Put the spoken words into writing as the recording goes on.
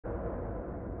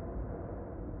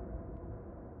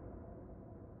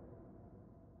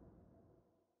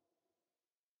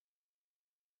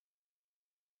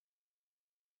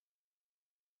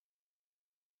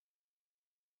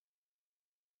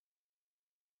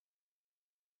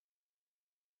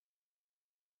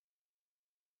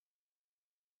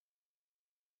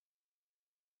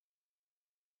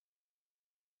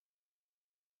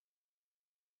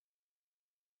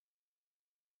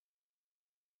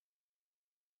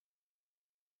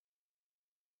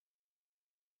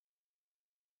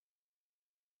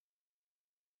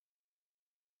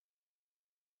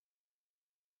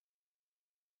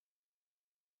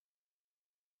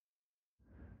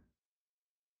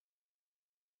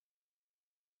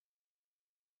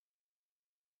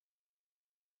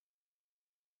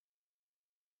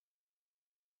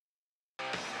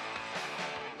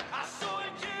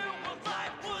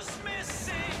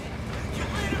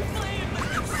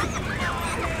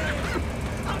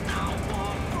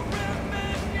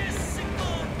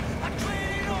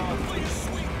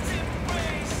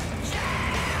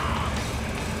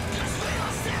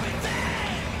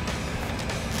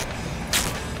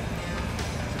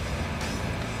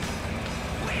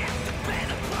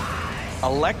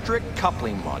Electric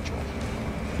coupling module.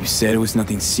 You said it was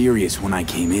nothing serious when I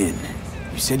came in.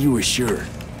 You said you were sure.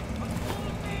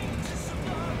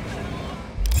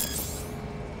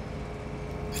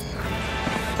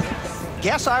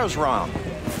 Guess I was wrong.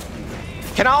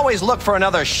 Can always look for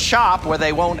another shop where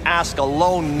they won't ask a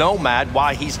lone nomad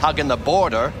why he's hugging the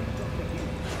border.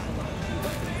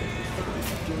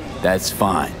 That's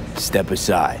fine. Step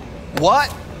aside.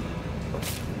 What?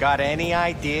 Got any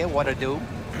idea what to do?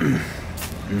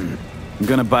 I'm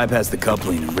gonna bypass the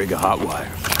coupling and rig a hot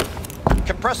wire.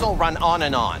 Compressor will run on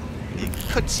and on. It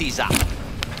could seize up.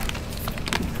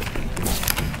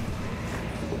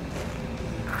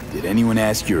 Did anyone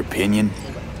ask your opinion?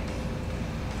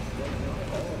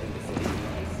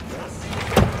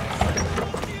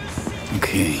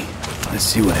 Okay, let's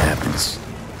see what happens.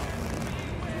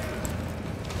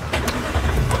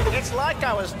 It's like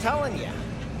I was telling you.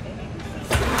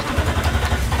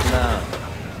 No.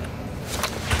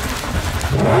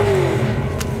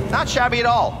 Not shabby at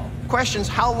all. Question's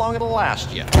how long it'll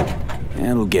last you.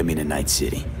 That'll get me to Night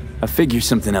City. I'll figure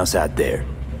something else out there.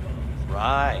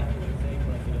 Right.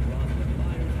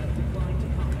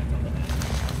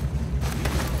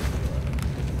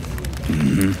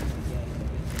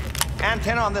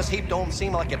 Antenna on this heap don't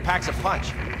seem like it packs a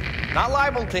punch. Not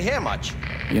liable to hear much.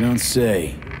 You don't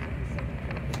say.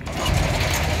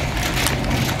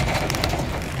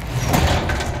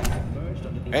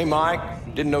 Hey, Mike.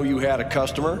 Didn't know you had a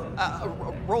customer.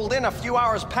 Rolled in a few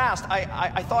hours past.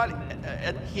 I thought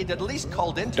he'd at least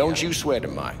called in to Don't you sweat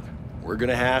it, Mike. We're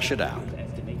gonna hash it out.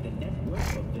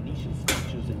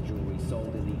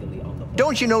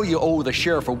 Don't you know you owe the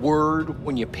sheriff a word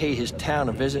when you pay his town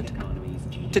a visit?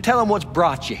 To tell him what's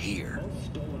brought you here.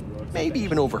 Maybe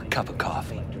even over a cup of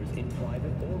coffee.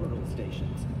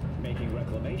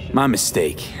 My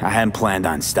mistake. I hadn't planned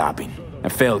on stopping. A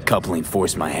failed coupling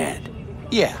forced my hand.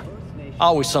 Yeah,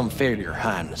 always some failure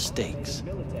high mistakes.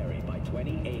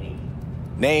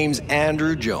 Name's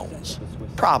Andrew Jones.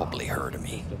 Probably heard of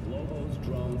me.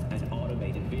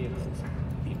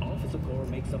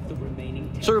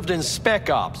 Served in Spec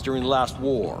Ops during the last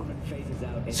war.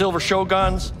 Silver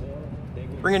Shoguns?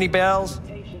 Ring any bells?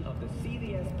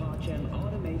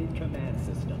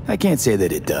 I can't say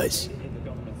that it does.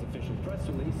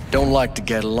 Don't like to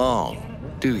get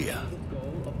along, do ya?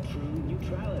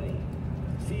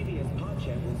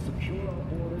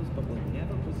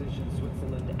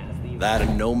 That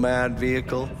a nomad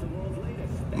vehicle?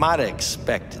 Might have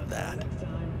expected that.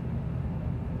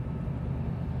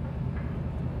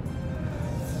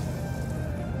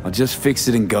 I'll just fix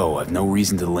it and go. I've no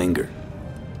reason to linger.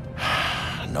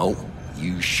 No,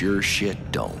 you sure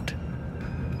shit don't.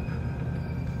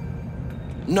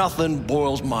 Nothing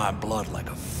boils my blood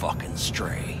like a fucking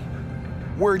stray.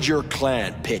 Where'd your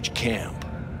clan pitch camp?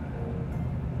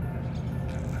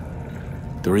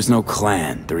 There is no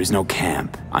clan. There is no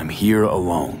camp. I'm here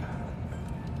alone.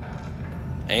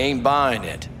 Ain't buying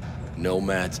it.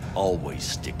 Nomads always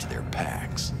stick to their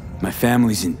packs. My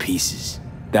family's in pieces.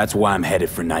 That's why I'm headed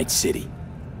for Night City.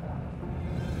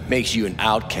 Makes you an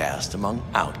outcast among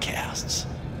outcasts.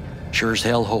 Sure as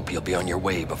hell hope you'll be on your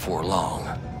way before long.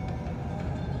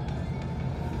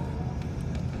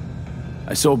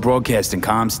 I saw a broadcasting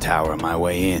comms tower on my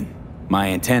way in. My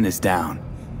antenna's down,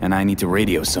 and I need to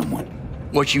radio someone.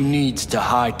 What you need's to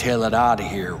hightail it out of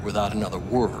here without another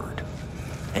word.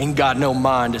 Ain't got no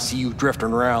mind to see you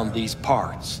drifting around these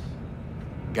parts.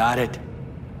 Got it?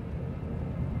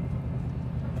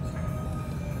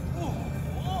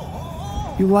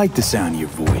 You like the sound of your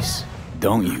voice,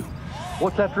 don't you?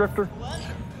 What's that, Drifter?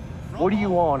 What are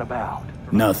you on about?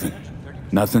 Nothing.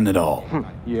 Nothing at all.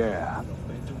 Yeah,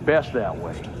 best that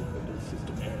way.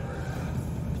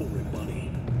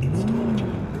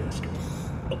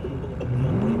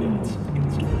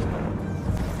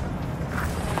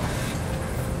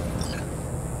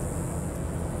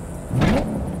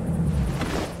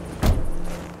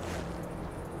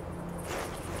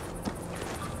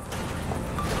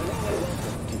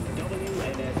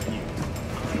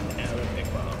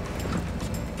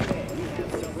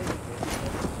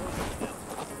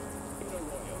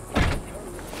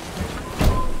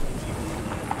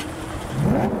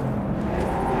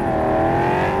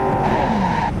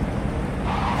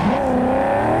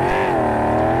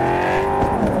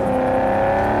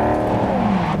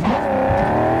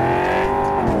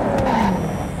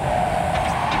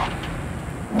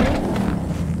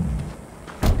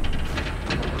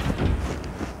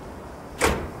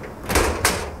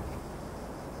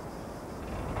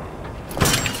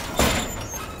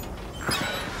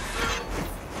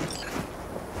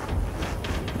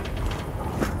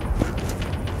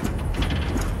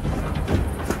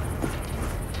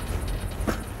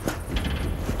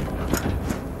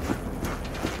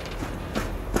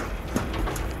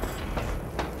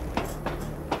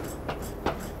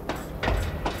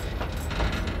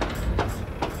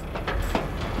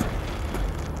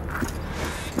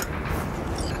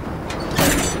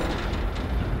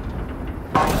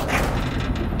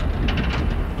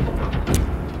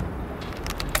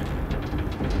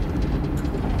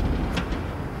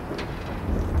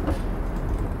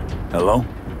 Hello?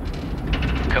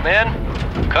 Come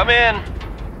in. Come in.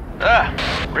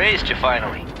 Raised you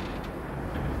finally.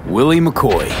 Willie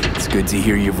McCoy. It's good to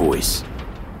hear your voice.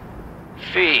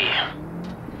 Fee.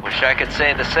 Wish I could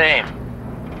say the same.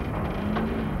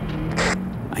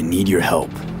 I need your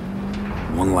help.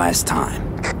 One last time.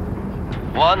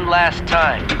 One last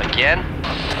time. Again?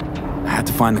 I have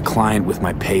to find the client with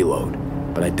my payload,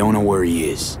 but I don't know where he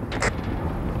is.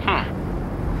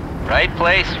 Right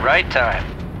place, right time.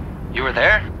 You were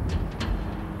there?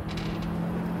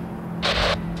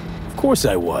 Of course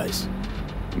I was.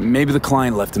 Maybe the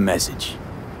client left a message.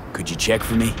 Could you check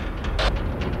for me?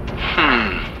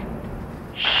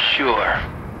 Sure.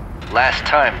 Last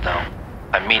time, though.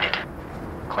 I mean it.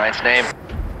 Client's name?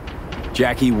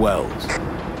 Jackie Wells.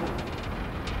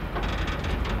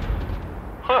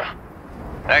 Huh.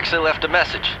 Actually left a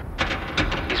message.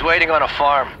 He's waiting on a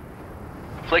farm.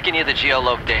 Flicking you the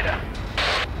geoloc data.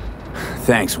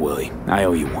 Thanks, Willie. I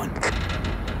owe you one.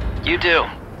 You do.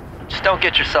 Just don't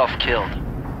get yourself killed.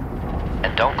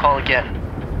 And don't call again.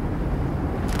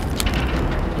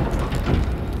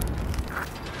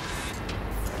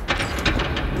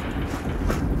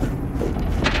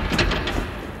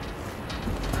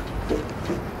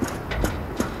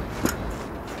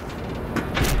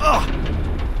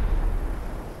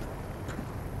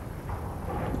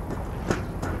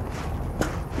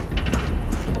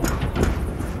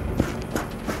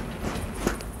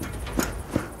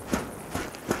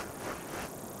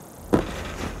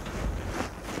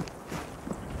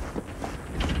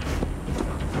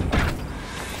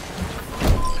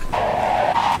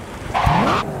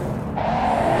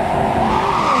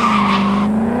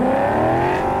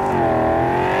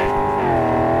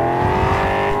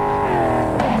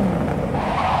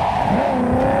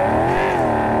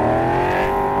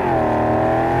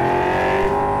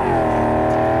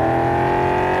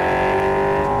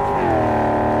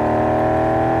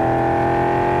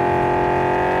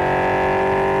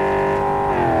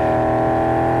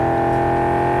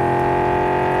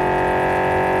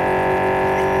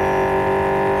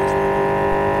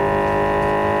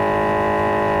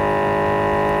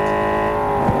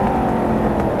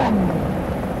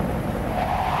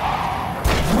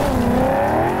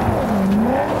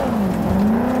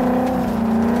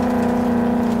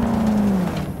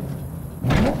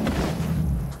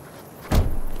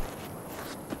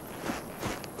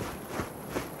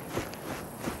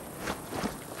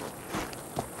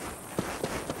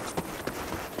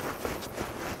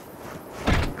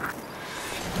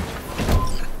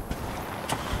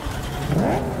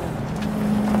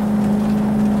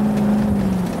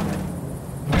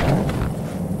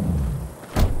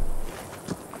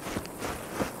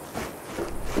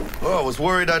 I was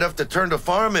worried I'd have to turn to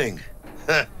farming.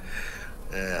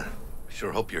 Yeah,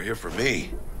 sure hope you're here for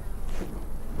me.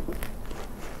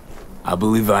 I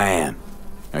believe I am.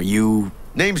 Are you...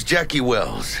 Name's Jackie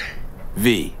Wells.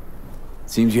 V?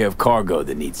 Seems you have cargo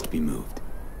that needs to be moved.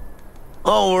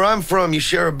 Oh, where I'm from, you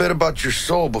share a bit about your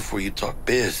soul before you talk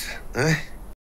biz, huh?